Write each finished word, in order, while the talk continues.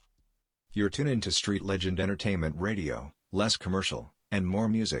You're tuned into Street Legend Entertainment Radio, less commercial, and more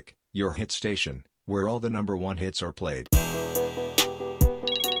music, your hit station, where all the #1 hits are played.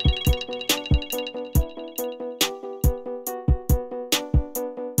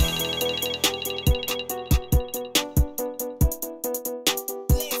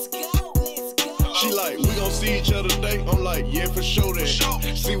 She like, we gon' see each other today. I'm like, yeah, for sure that.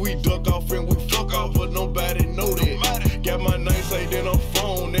 See, we duck off and we fuck off, but nobody know that. Got my name saved in her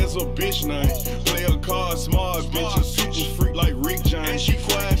phone, there's a bitch name. Play a card, smart bitch, a super freak like Rick James. She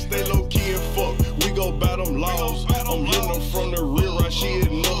quiet, stay low key and fuck. We go by them laws. I'm hitting her from the rear, right? She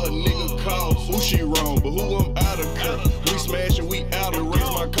ignore her nigga calls. Who she wrong, but who I'm out of care. We smashing, we out of raise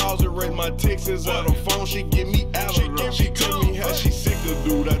my calls and raise my texts out of phone. She get me out of her. She tell me how she sick of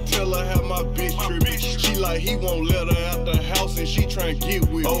dude. I tell her how my bitch trippin'. She like he won't let her out the house and she tryna get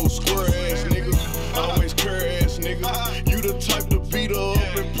with old square ass nigga. Always curry ass nigga. You the type to beat her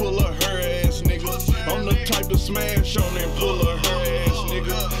up and pull her ass nigga. I'm the type to smash on and pull her ass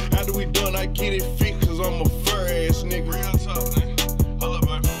nigga. After we done, I get it fixed cause I'm a fur ass nigga. Real talk, nigga. Hold up,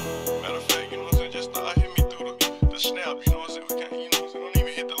 man. Matter of fact, you know what I'm saying? Just hit me through the snap, you know what I'm saying? We can't, you know what I'm saying? Don't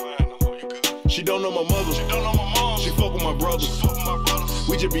even hit the line no more, you good. She don't know my mother. She don't know my mom. She fuck with my brothers. She fuck with my brothers.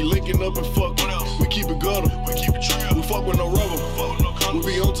 We just be linking up and fuck. What else? We keep it gutter. We keep it real. We fuck with no rubber. We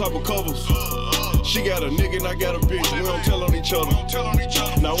be on top of covers. She got a nigga and I got a bitch. We don't tell on each other.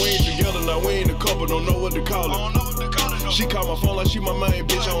 Now we ain't together. Now we ain't a couple. Don't know what to call it. She call my phone like she my main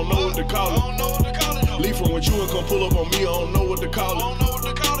bitch. I don't know what to call it. Leave from when you and come pull up on me. I don't know what to call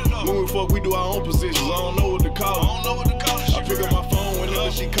it. When we fuck, we do our own positions. I don't know what to call it. I pick up my phone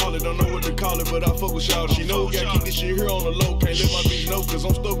whenever she call it. Don't know what to call it, but I fuck with Shawty. She know we gotta keep this shit here on the low. Can't let my bitch know, cause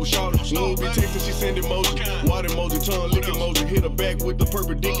I'm stuck with Shawty. When we be texting, she send emoji. Water emoji, tongue lick emoji. Hit her back with the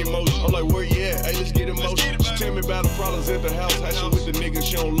purple dick emoji. I'm like, where you at? Hey, let's get emoji. She tell me about the problems at the house. How she with the nigga,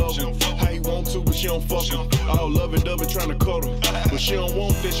 she don't love him. How he want to, but she don't fuck him. All love and dub and tryna cut him. But she don't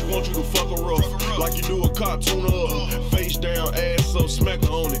want that, she want you to fuck her up. Like you do a cartoon up. Face down, ass up, smack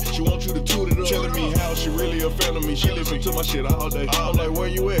her on it. She want you to toot it up. Telling me how she really a fan of me. She listen to my shit all day. I'm like, where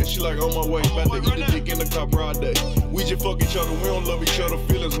you at? She like, on my way. About to eat the dick in the car broad day. We just fuck each other. We don't love each other.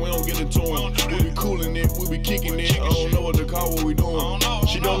 Feelings, we don't get into them. We be cooling it. We be kicking it. I don't know what to call what we doing.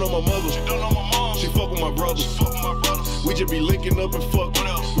 She don't know my mother. She fuck with my brothers. We just be linking up and fuck.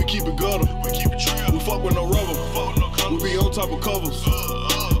 We keep it gutter. We fuck with no rubber. We be on top of covers.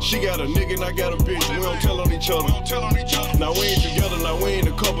 She got a nigga and I got a bitch. We don't tell on each other. Now we ain't together. Now we ain't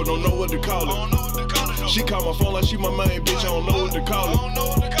a couple. Don't know what to call it. She call my phone like she my main bitch. I don't know what to call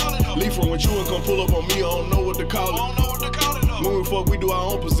it. Leave from when you and come pull up on me. I don't know what to call it. When we fuck, we do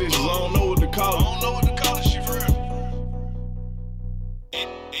our own positions. I don't know what to call it. She for real.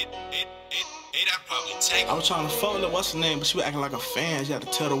 I was trying to fuck with her, what's her name, but she was acting like a fan. She had to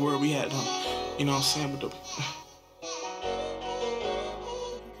tell the world we had them. You know what I'm saying? But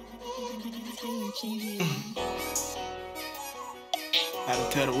I had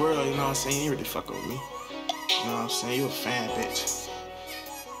to tell the world, you know what I'm saying? You ain't really fucking with me. You know what I'm saying? You a fan, bitch.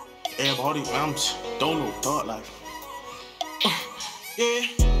 Everybody, I'm just don't know thought like.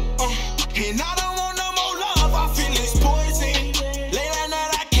 And I don't want no more love, I feel it's poison. Late at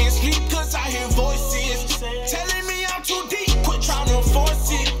night I can't sleep cause I hear voices telling me I'm too deep, quit trying to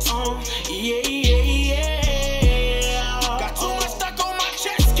force it. Got too much stuck on my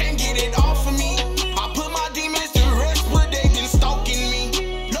chest, can't get it off of me. I put my demons to rest, but they been stalking me.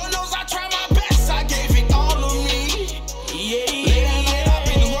 Lord knows I tried my best, I gave it all of me. Late at night I've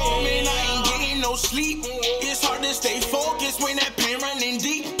been roaming, I ain't getting no sleep. It's hard to stay focused when that pain running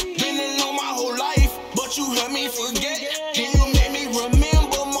deep. Been alone my whole life, but you heard me forget. Then you made me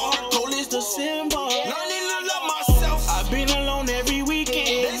remember my heart cold is the symbol. Learning to love myself, I've been alone every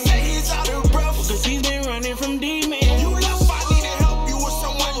weekend. They say he's out of breath, cause he's been running from demons. You left, I needed help, you were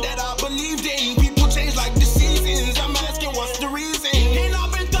someone that I believed in. People change like the seasons, I'm asking what's the reason. And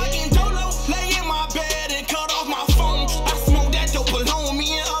I've been thugging dolo, lay in my bed and cut off my phone. I smoke that dope alone,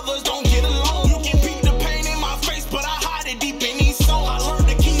 me and others don't get along. You can peek the pain in my face, but I hide it deep in these songs. I learned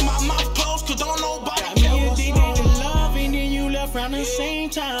to keep my mouth closed, cause don't nobody care what's wrong. Love and then you left around the same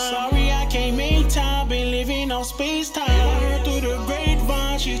time. Sorry I can't make time, been living on space time. I heard through the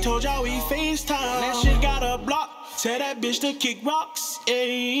grapevine, she told y'all we FaceTime. That shit got a block, tell that bitch to kick rocks.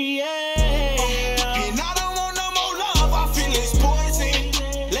 And I don't want no more love, I feel it's poison.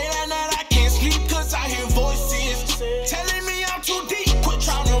 Late at night I can't sleep cause I hear voices telling me I'm too deep, quit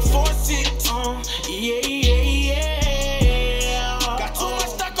trying to force it. Got too much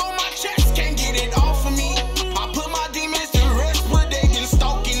stuck on my chest, can't get it off of me. I put my demons to rest, but they been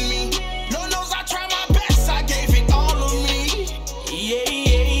stalking me. Lord knows I tried my best, I gave it all of me.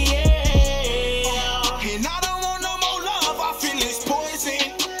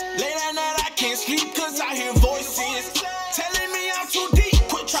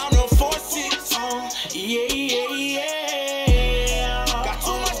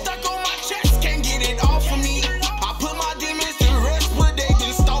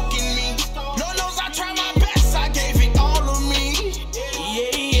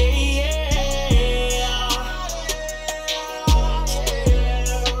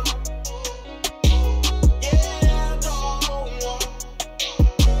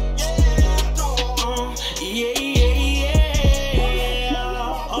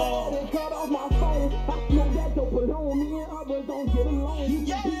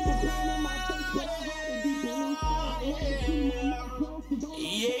 Take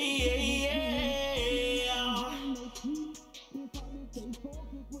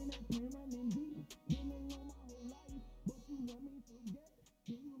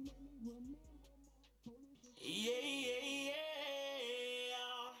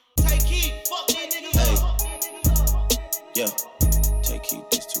heat, fuck these niggas up. Yeah, take heat,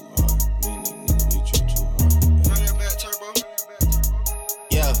 this too hard. Me and these niggas, we trip too hard. Turn your back, turbo.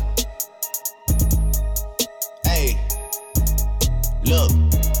 Yeah. Hey, look.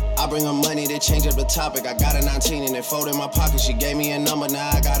 I bring her money to change up the topic. I got a 19 and it fold in my pocket. She gave me a number, now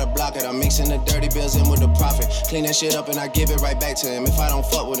I gotta block it. I'm mixing the dirty bills in with the profit. Clean that shit up and I give it right back to him. If I don't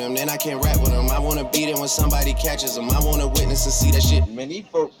fuck with him, then I can't rap with him. I wanna beat him when somebody catches him. I wanna witness and see that shit. Man, these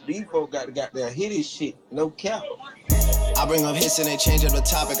folk got goddamn hit this shit. No cap. I bring up hits and they change up the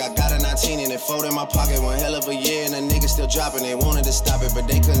topic. I got a 19 and it fold in my pocket. One hell of a year and the niggas still dropping. They wanted to stop it, but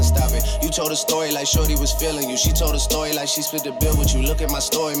they couldn't stop it. You told a story like Shorty was feeling you. She told a story like she split the bill with you. Look at my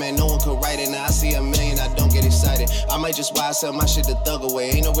story, man, no one could write it. Now I see a million, I don't get excited. I might just buy sell my shit to thug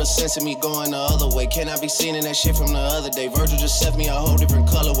away. Ain't no real sense in me going the other way. Can I be seen in that shit from the other day? Virgil just set me a whole different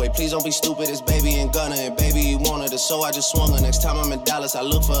colorway. Please don't be stupid, it's baby and Gunna. And baby, you wanted it, so I just swung her. Next time I'm in Dallas, I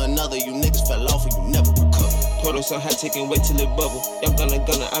look for another. You niggas fell off and you never recover. Puddle so high, taking wait till it bubble. Young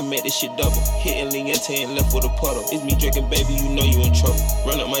gunna, I made this shit double. Hitting Liente and left with a puddle. It's me drinking, baby, you know you in trouble.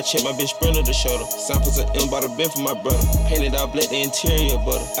 Run up my check, my bitch sprinter the shoulder. Samples of M, bought a bin for my brother. Painted out black, the interior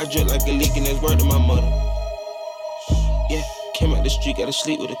butter. I drip like a leak and that's word to my mother. Yeah, came out the street, gotta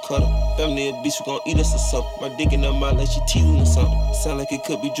sleep with a cutter. Family a beast, we gon' eat us or something. My dick in her mouth like she teasing or something. Sound like it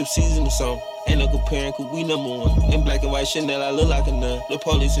could be drip season or something. Ain't no comparing, cause we number one. In black and white Chanel, I look like a nun. The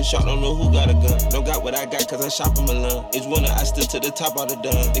police and shot, don't know who got a gun. Don't got what I got, cause I shop in Milan. It's winter, I stood to the top of the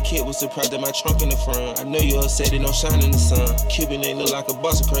dun. The kid was surprised at my trunk in the front. I know you upset, it don't shine in the sun. Cuban ain't look like a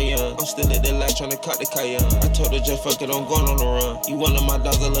boss of crayon. I'm still at that light trying to cut the cayenne. I told her just fuck it, I'm going on the run. You one of my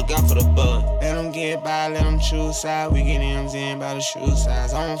dogs, I look out for the bun. Let them get by, let them choose side. We get M's in by the shoe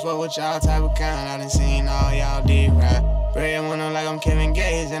size. I don't fuck with y'all type of kind. I done seen all y'all did right. Bread when I'm like I'm Kevin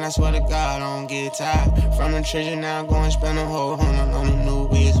Gates, and I swear to God, I don't get tired. From the treasure now, I'm going spend a whole $100 on the new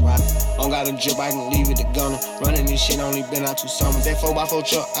whiz watch. Don't got a drip, I can leave it to gunner. Running this shit, only been out 2 summers. That 4x4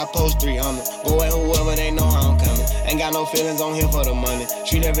 truck, I post 3 on them. Go at whoever, they know how I'm coming. Ain't got no feelings on here for the money.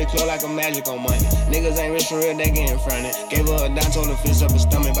 Treat every club like a magic on money. Niggas ain't rich for real, they getting fronted. Gave her a dime, told her fist up her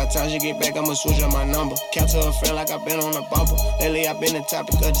stomach. By the time she get back, I'ma switch up my number. Capture her friend like I been on a bumper. Lately, I been the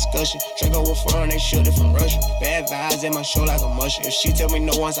topic of discussion. Draco with foreign, they shoot it from Russia. Bad vibes in my show like a musher. If she tell me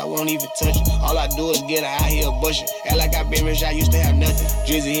no once, I won't even touch it. All I do is get her out here bushing. Act like I been rich, I used to have nothing.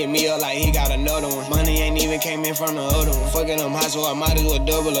 Drizzy hit me up like he got another one. Money ain't even came in from the other one. Fucking them high, so I might as well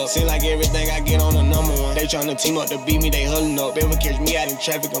double up. Seem like everything I get on the number one. They tryna team up to beat me, they huddling up. Ever catch me out in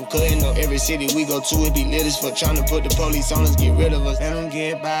traffic, I'm cutting up. Every city we go to, it be lit as fuck. Tryna put the police on us, get rid of us. Let them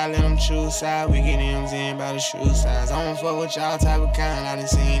get by, let them choose side. We get M's in by the shoe size. I don't fuck with y'all type of kind. I done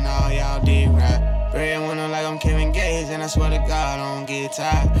seen all y'all did right. Bread when I'm like I'm Kevin Gates, and I swear to God, I don't get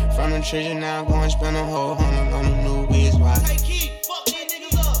tired. From the treasure now, I'm going spend a whole $100 on the new whiz watch. Take heat, fuck these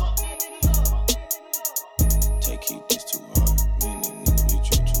niggas up. Take heat, this too hard. Me and these niggas, we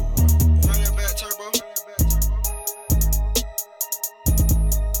trip too hard. Turn your back, turbo.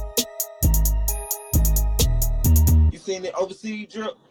 You seen the overseas drip?